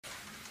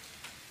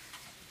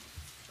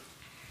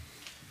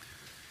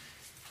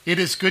It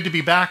is good to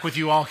be back with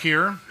you all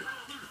here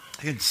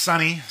in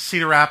sunny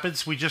Cedar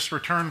Rapids. We just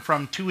returned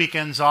from 2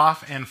 weekends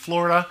off in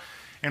Florida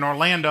and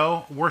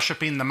Orlando,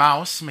 worshiping the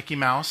mouse, Mickey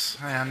Mouse,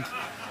 and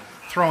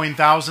throwing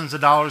thousands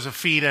of dollars of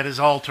feet at his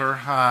altar,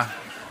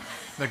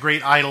 the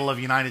great idol of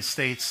the United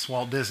States,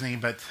 Walt Disney.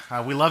 But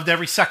we loved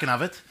every second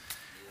of it.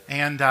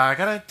 And I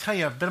got to tell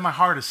you, a bit of my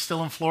heart is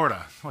still in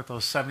Florida with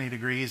those 70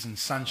 degrees and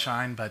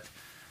sunshine. But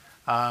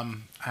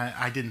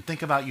I didn't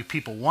think about you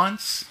people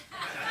once.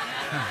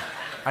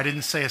 I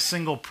didn't say a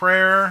single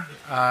prayer.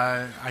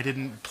 I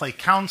didn't play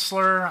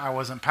counselor. I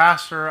wasn't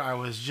pastor. I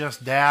was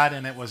just dad,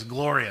 and it was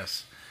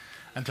glorious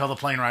until the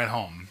plane ride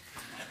home.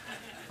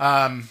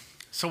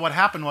 So what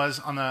happened was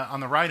on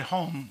the ride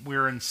home, we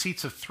were in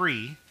seats of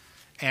 3,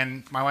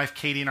 and my wife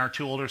Katie and our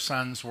 2 older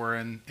sons were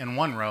in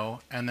one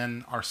row, and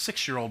then our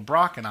 6-year-old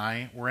Brock and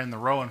I were in the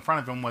row in front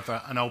of him with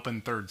an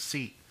open third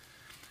seat.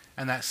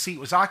 And that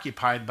seat was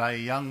occupied by a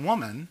young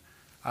woman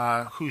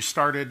who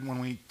started, when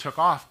we took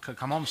off,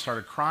 come home,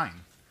 started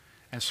crying.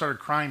 And started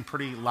crying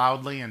pretty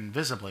loudly and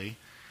visibly.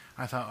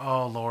 I thought,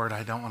 oh, Lord,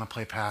 I don't want to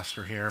play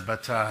pastor here,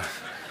 but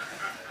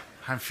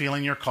I'm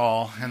feeling your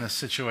call in this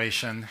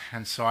situation.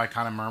 And so I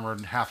kind of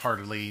murmured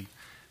half-heartedly,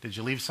 did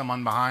you leave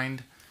someone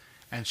behind?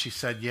 And she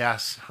said,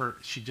 yes.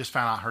 She just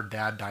found out her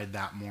dad died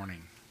that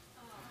morning.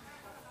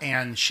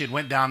 And she had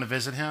went down to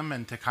visit him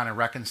and to kind of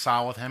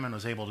reconcile with him and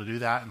was able to do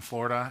that in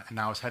Florida. And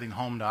now is heading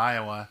home to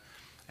Iowa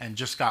and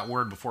just got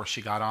word before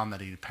she got on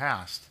that he had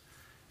passed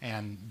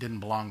and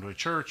didn't belong to a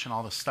church and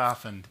all this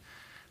stuff. And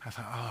I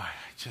thought, oh, I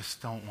just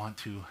don't want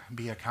to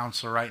be a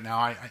counselor right now.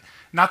 I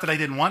not that I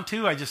didn't want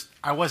to,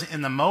 I wasn't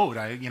in the mode.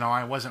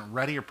 I wasn't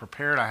ready or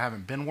prepared. I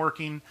haven't been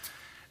working,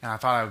 and I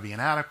thought I would be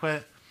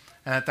inadequate.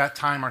 And at that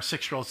time, our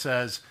 6-year-old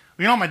says,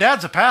 well, my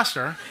dad's a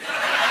pastor.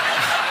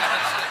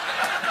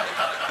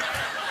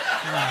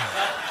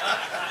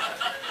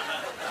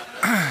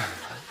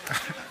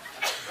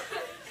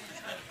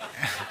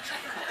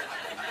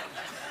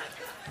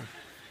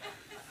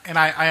 And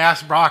I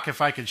asked Brock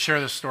if I could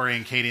share this story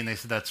and Katie, and they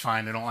said that's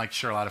fine. They don't like to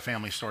share a lot of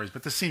family stories,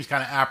 but this seems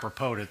kind of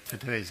apropos to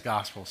today's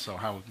gospel, so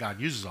how God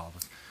uses all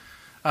of it.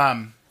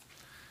 I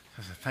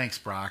said, thanks,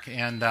 Brock.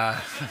 And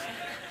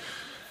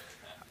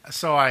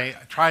so I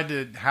tried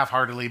to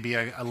half-heartedly be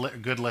a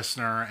good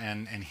listener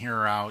and hear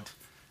her out,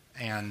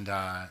 and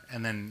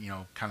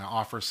then kind of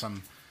offer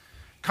some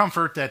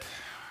comfort that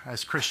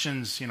as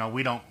Christians,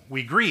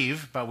 we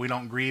grieve, but we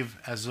don't grieve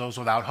as those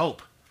without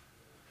hope,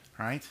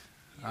 right?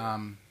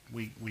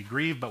 We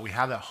grieve, but we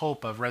have that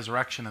hope of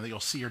resurrection and that you'll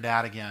see your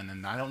dad again.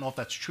 And I don't know if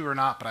that's true or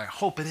not, but I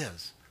hope it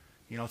is,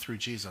 through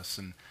Jesus.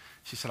 And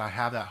she said, I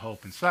have that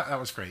hope. And so that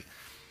was great.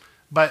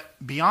 But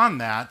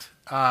beyond that,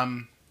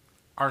 our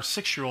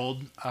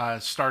 6-year-old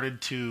started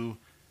to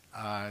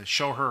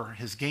show her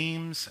his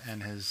games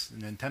and his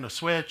Nintendo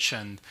Switch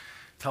and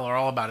tell her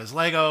all about his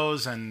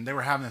Legos. And they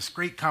were having this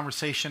great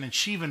conversation. And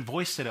she even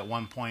voiced it at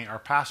one point, our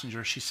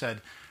passenger. She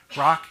said,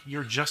 Brock,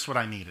 you're just what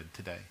I needed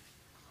today.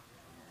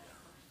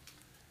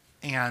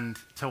 And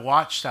to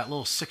watch that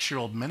little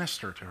 6-year-old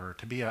minister to her,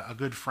 to be a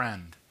good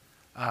friend,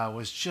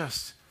 was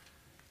just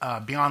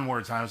beyond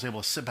words. I was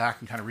able to sit back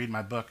and kind of read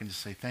my book and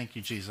just say, thank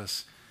you,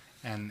 Jesus,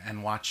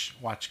 and watch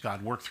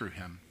God work through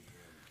him.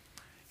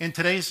 In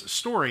today's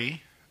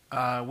story,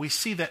 we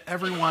see that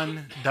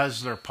everyone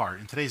does their part.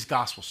 In today's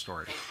gospel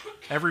story,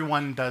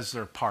 everyone does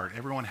their part.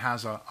 Everyone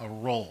has a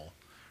role.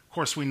 Of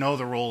course, we know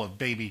the role of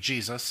baby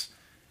Jesus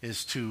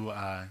is to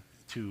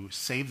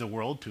save the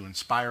world, to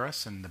inspire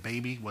us, and the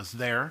baby was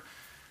there.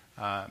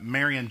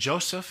 Mary and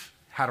Joseph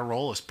had a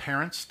role as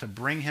parents to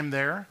bring him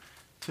there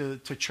to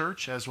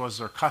church, as was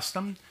their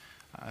custom,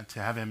 to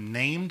have him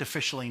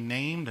officially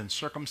named and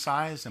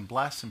circumcised and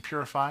blessed and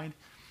purified.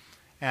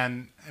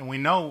 And we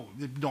know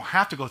you don't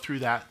have to go through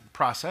that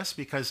process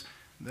because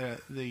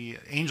the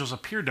angels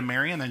appeared to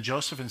Mary and then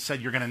Joseph and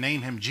said, you're going to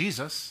name him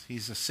Jesus.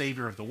 He's the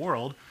Savior of the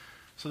world.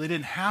 So they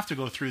didn't have to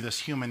go through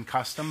this human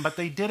custom, but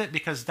they did it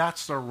because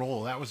that's their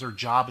role. That was their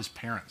job as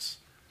parents,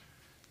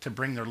 to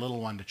bring their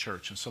little one to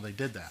church. And so they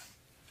did that.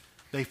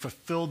 They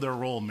fulfilled their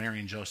role, Mary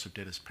and Joseph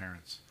did as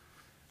parents.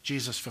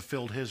 Jesus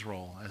fulfilled his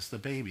role as the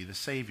baby, the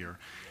Savior.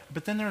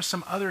 But then there are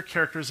some other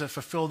characters that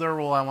fulfill their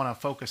role I want to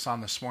focus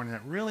on this morning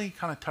that really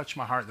kind of touch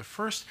my heart. The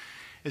first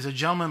is a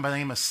gentleman by the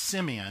name of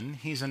Simeon.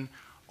 He's an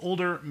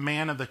older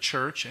man of the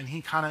church, and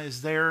he kind of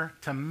is there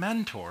to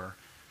mentor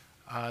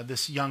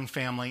this young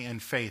family in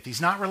faith.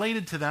 He's not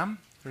related to them.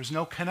 There's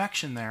no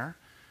connection there.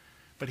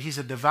 But he's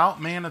a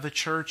devout man of the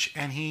church,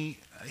 and he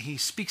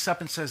speaks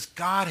up and says,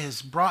 God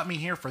has brought me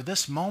here for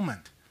this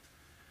moment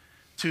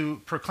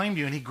to proclaim to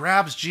you. And he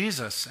grabs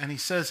Jesus, and he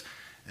says,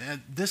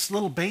 this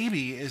little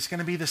baby is going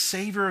to be the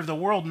Savior of the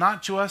world,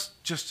 not to us,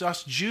 just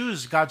us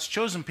Jews, God's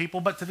chosen people,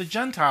 but to the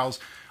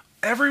Gentiles,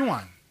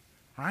 everyone,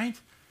 right?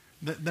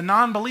 The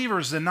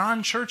non-believers, the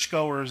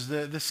non-churchgoers,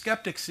 the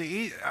skeptics,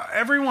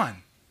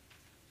 everyone.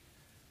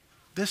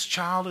 This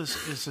child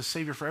is the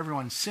Savior for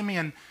everyone.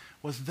 Simeon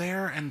was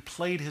there and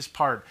played his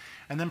part.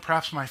 And then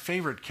perhaps my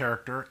favorite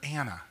character,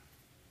 Anna.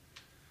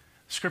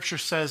 Scripture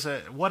says,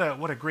 what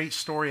a great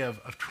story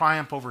of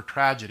triumph over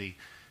tragedy.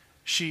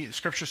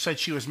 Scripture said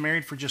she was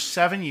married for just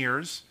 7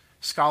 years.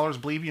 Scholars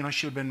believe,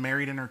 she had been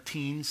married in her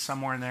teens,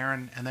 somewhere in there,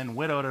 and then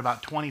widowed at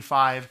about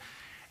 25.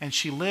 And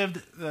she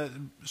lived,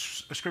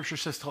 Scripture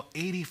says, till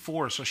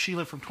 84. So she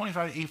lived from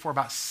 25 to 84,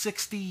 about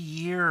 60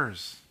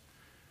 years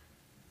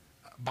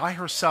by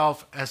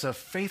herself as a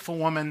faithful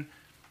woman.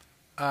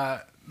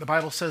 The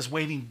Bible says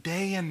waiting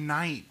day and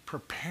night,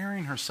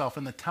 preparing herself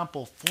in the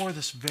temple for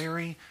this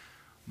very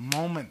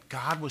moment.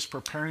 God was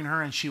preparing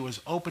her, and she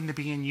was open to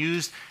being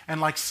used. And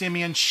like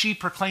Simeon, she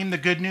proclaimed the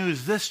good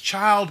news. This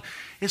child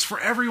is for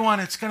everyone.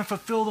 It's going to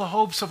fulfill the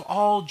hopes of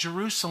all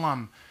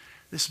Jerusalem.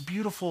 This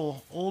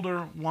beautiful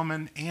older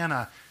woman,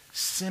 Anna,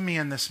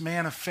 Simeon, this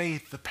man of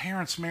faith, the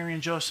parents, Mary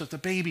and Joseph, the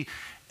baby,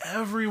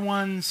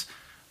 everyone's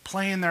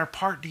playing their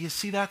part. Do you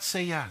see that?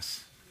 Say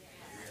yes.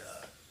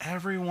 Yes.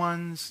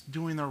 Everyone's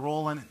doing their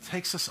role, and it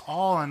takes us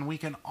all, and we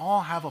can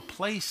all have a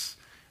place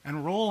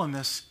and role in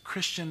this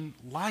Christian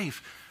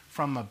life,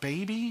 from a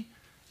baby,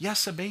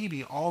 yes, a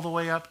baby, all the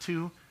way up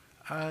to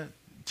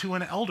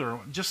an elder.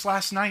 Just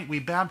last night, we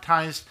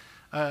baptized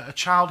a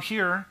child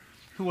here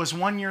who was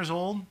 1 year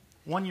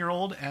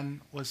old,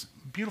 and was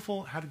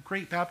beautiful, had a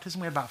great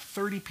baptism. We had about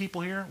 30 people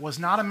here, was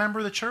not a member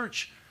of the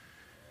church,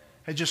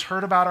 had just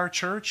heard about our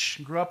church,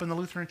 grew up in the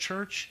Lutheran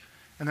church,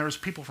 and there was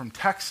people from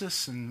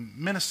Texas and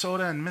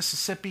Minnesota and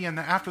Mississippi, and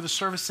after the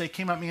service they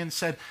came up to me and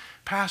said,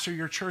 Pastor,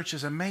 your church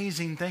is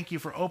amazing. Thank you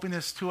for opening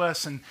this to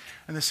us and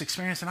this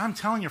experience. And I'm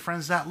telling you,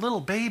 friends, that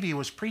little baby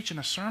was preaching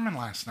a sermon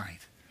last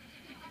night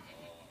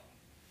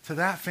to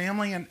that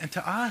family and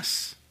to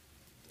us.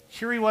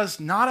 Here he was,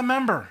 not a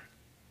member,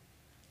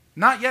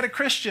 not yet a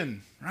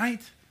Christian, right?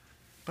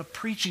 But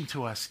preaching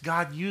to us.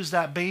 God used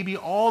that baby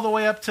all the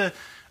way up to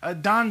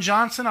Don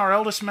Johnson, our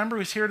eldest member,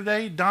 who's here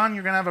today. Don,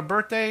 you're going to have a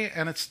birthday,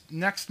 and it's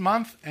next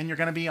month, and you're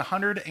going to be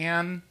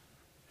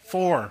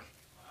 104.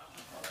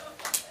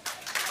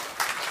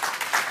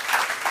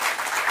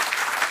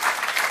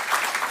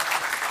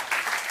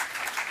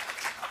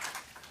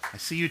 I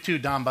see you too,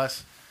 Don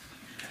Bus.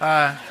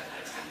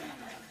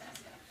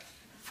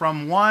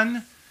 From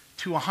 1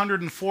 to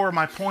 104,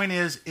 my point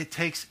is, it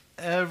takes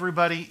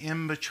everybody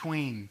in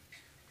between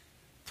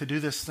to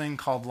do this thing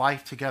called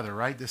life together,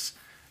 right?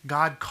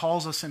 God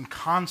calls us in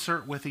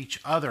concert with each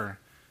other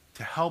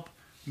to help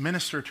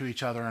minister to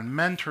each other and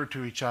mentor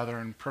to each other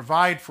and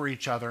provide for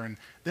each other. And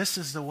this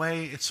is the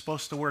way it's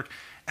supposed to work.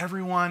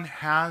 Everyone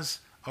has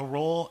a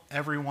role.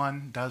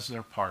 Everyone does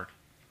their part.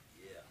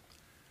 Yeah.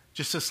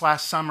 Just this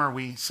last summer,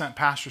 we sent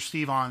Pastor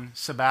Steve on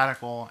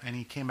sabbatical, and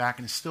he came back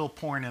and is still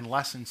pouring in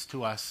lessons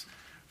to us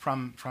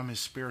from his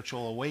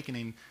spiritual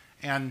awakening.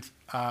 And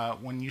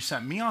when you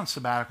sent me on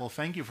sabbatical,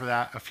 thank you for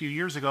that. A few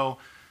years ago,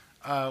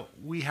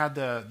 we had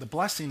the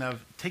blessing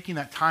of taking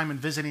that time and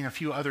visiting a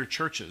few other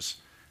churches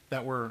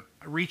that were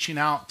reaching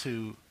out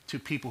to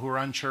people who are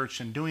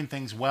unchurched and doing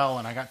things well,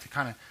 and I got to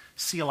kind of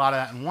see a lot of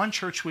that. And one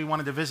church we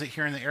wanted to visit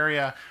here in the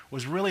area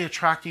was really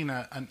attracting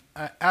an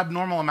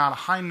abnormal amount, a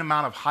high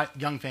amount of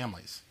young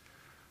families.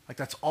 Like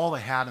that's all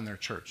they had in their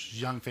church,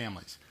 young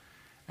families.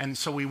 And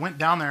so we went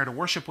down there to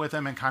worship with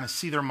them and kind of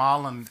see their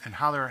model and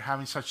how they're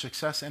having such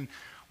success. And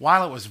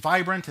while it was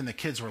vibrant and the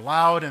kids were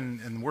loud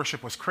and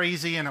worship was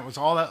crazy and it was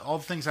all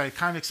the things I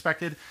kind of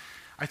expected,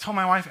 I told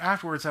my wife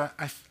afterwards that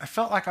I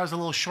felt like I was a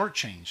little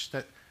shortchanged,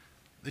 that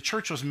the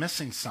church was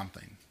missing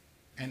something.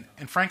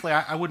 And frankly,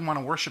 I wouldn't want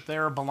to worship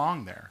there or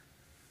belong there.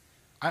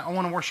 I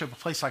want to worship a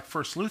place like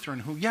First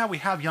Lutheran, who, yeah, we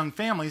have young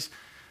families,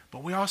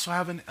 but we also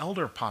have an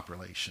elder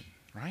population,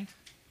 right?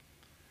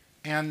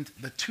 And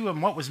the two of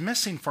them, what was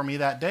missing for me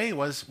that day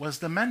was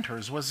the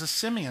mentors, was the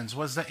Simeons,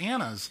 was the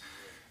Annas.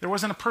 There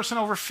wasn't a person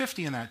over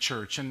 50 in that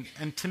church.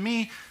 And to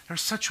me,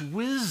 there's such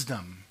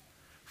wisdom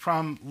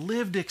from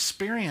lived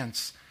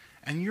experience.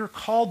 And you're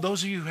called,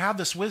 those of you who have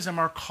this wisdom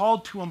are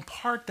called to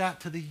impart that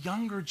to the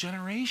younger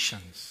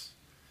generations.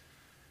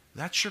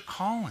 That's your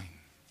calling.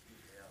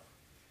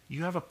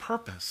 You have a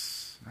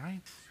purpose,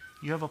 right?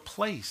 You have a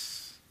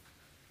place.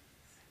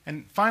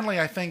 And finally,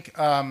 I think,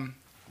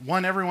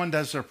 one, everyone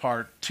does their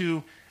part.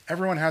 Two,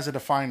 everyone has a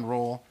defined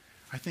role.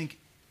 I think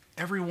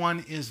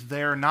everyone is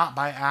there not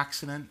by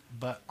accident,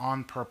 but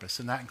on purpose,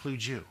 and that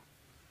includes you.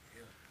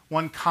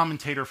 One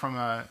commentator from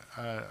I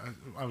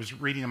was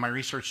reading in my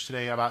research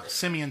today about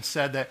Simeon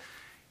said that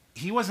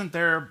he wasn't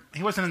in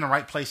the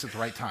right place at the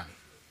right time.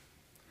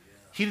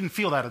 He didn't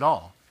feel that at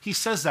all. He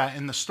says that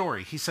in the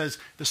story. He says,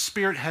 the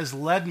Spirit has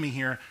led me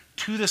here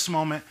to this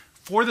moment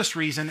for this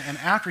reason. And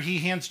after he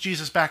hands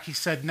Jesus back, he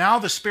said, now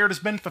the Spirit has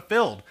been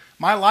fulfilled.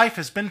 My life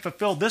has been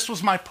fulfilled. This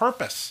was my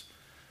purpose.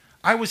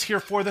 I was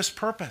here for this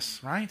purpose,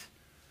 right?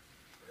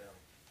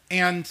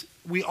 And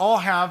we all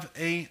have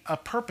a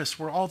purpose.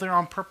 We're all there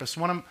on purpose.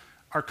 One of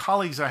our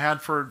colleagues I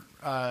had for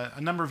a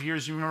number of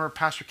years, you remember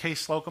Pastor Kay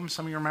Slocum?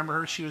 Some of you remember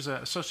her. She was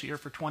an associate here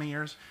for 20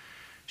 years.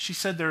 She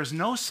said there is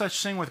no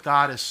such thing with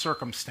God as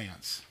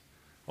circumstance.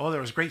 Oh,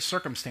 there was great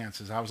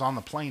circumstances. I was on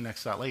the plane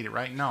next to that lady,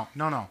 right? No.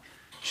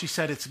 She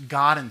said it's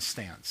God and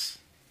stance.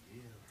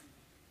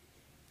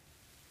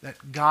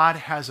 That God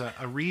has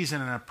a reason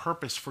and a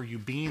purpose for you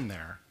being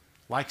there,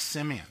 like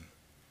Simeon,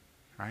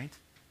 right?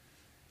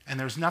 And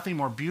there's nothing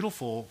more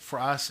beautiful for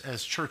us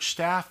as church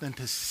staff than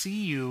to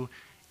see you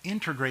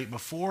integrate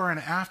before and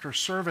after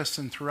service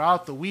and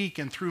throughout the week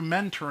and through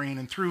mentoring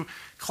and through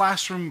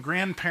classroom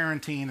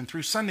grandparenting and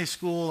through Sunday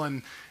school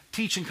and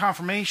teaching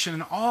confirmation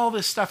and all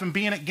this stuff and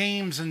being at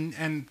games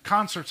and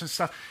concerts and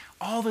stuff.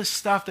 All this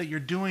stuff that you're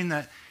doing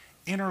that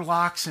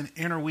interlocks and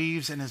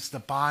interweaves and is the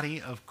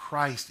body of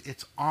Christ.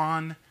 It's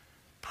on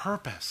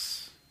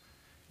purpose.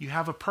 You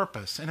have a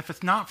purpose. And if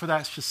it's not for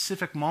that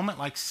specific moment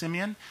like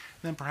Simeon,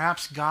 then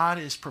perhaps God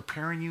is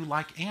preparing you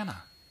like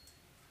Anna,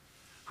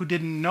 who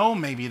didn't know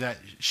maybe that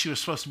she was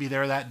supposed to be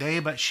there that day,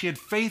 but she had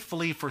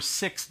faithfully for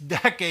 6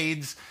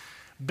 decades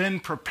been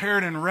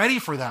prepared and ready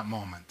for that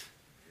moment.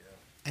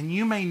 Yeah. And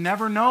you may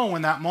never know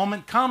when that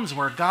moment comes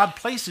where God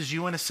places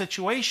you in a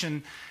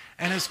situation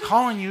and is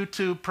calling you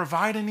to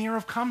provide an ear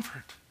of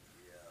comfort,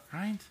 yeah.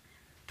 Right?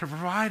 To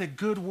provide a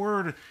good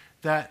word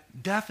that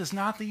death is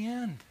not the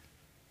end,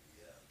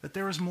 yeah. That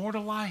there is more to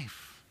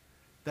life.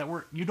 That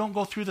you don't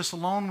go through this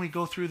alone, we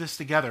go through this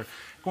together.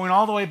 Going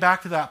all the way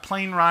back to that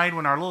plane ride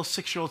when our little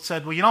 6-year-old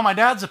said, well, you know, my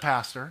dad's a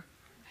pastor.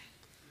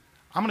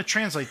 I'm going to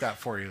translate that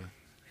for you.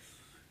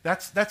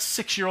 That's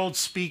 6-year-olds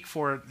speak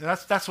for,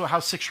 that's how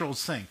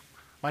 6-year-olds think.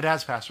 My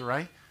dad's pastor,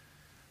 right?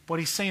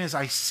 What he's saying is,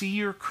 I see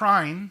you're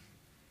crying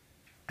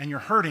and you're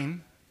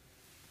hurting,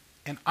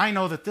 and I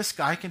know that this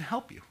guy can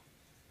help you.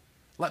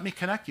 Let me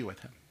connect you with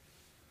him.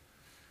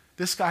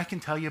 This guy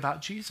can tell you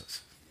about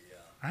Jesus, yeah.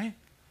 Right?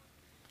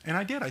 And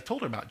I did. I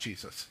told her about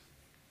Jesus.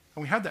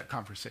 And we had that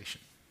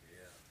conversation.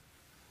 Yeah.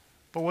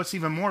 But what's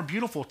even more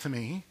beautiful to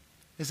me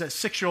is that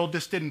 6-year-old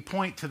just didn't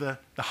point to the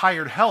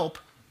hired help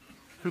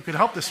who could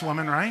help this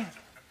woman, right?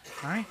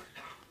 Right?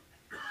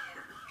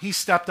 He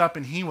stepped up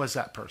and he was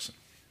that person.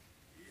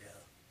 Yeah.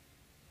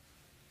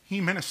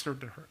 He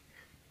ministered to her.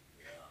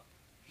 Yeah.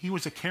 He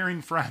was a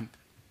caring friend.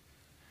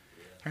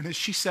 Yeah. And as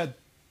she said,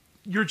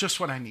 you're just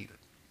what I needed.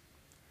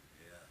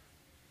 Yeah.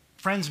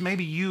 Friends,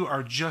 maybe you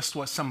are just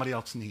what somebody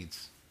else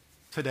needs.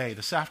 Today,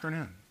 this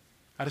afternoon,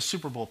 at a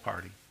Super Bowl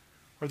party,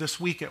 or this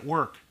week at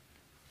work,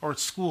 or at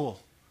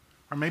school,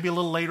 or maybe a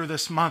little later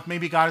this month.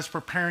 Maybe God is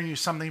preparing you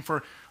something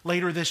for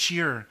later this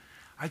year.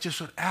 I just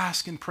would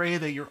ask and pray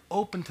that you're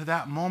open to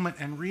that moment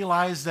and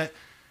realize that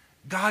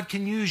God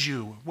can use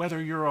you,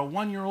 whether you're a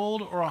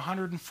 1-year-old or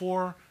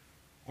 104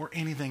 or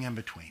anything in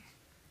between.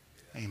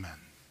 Amen.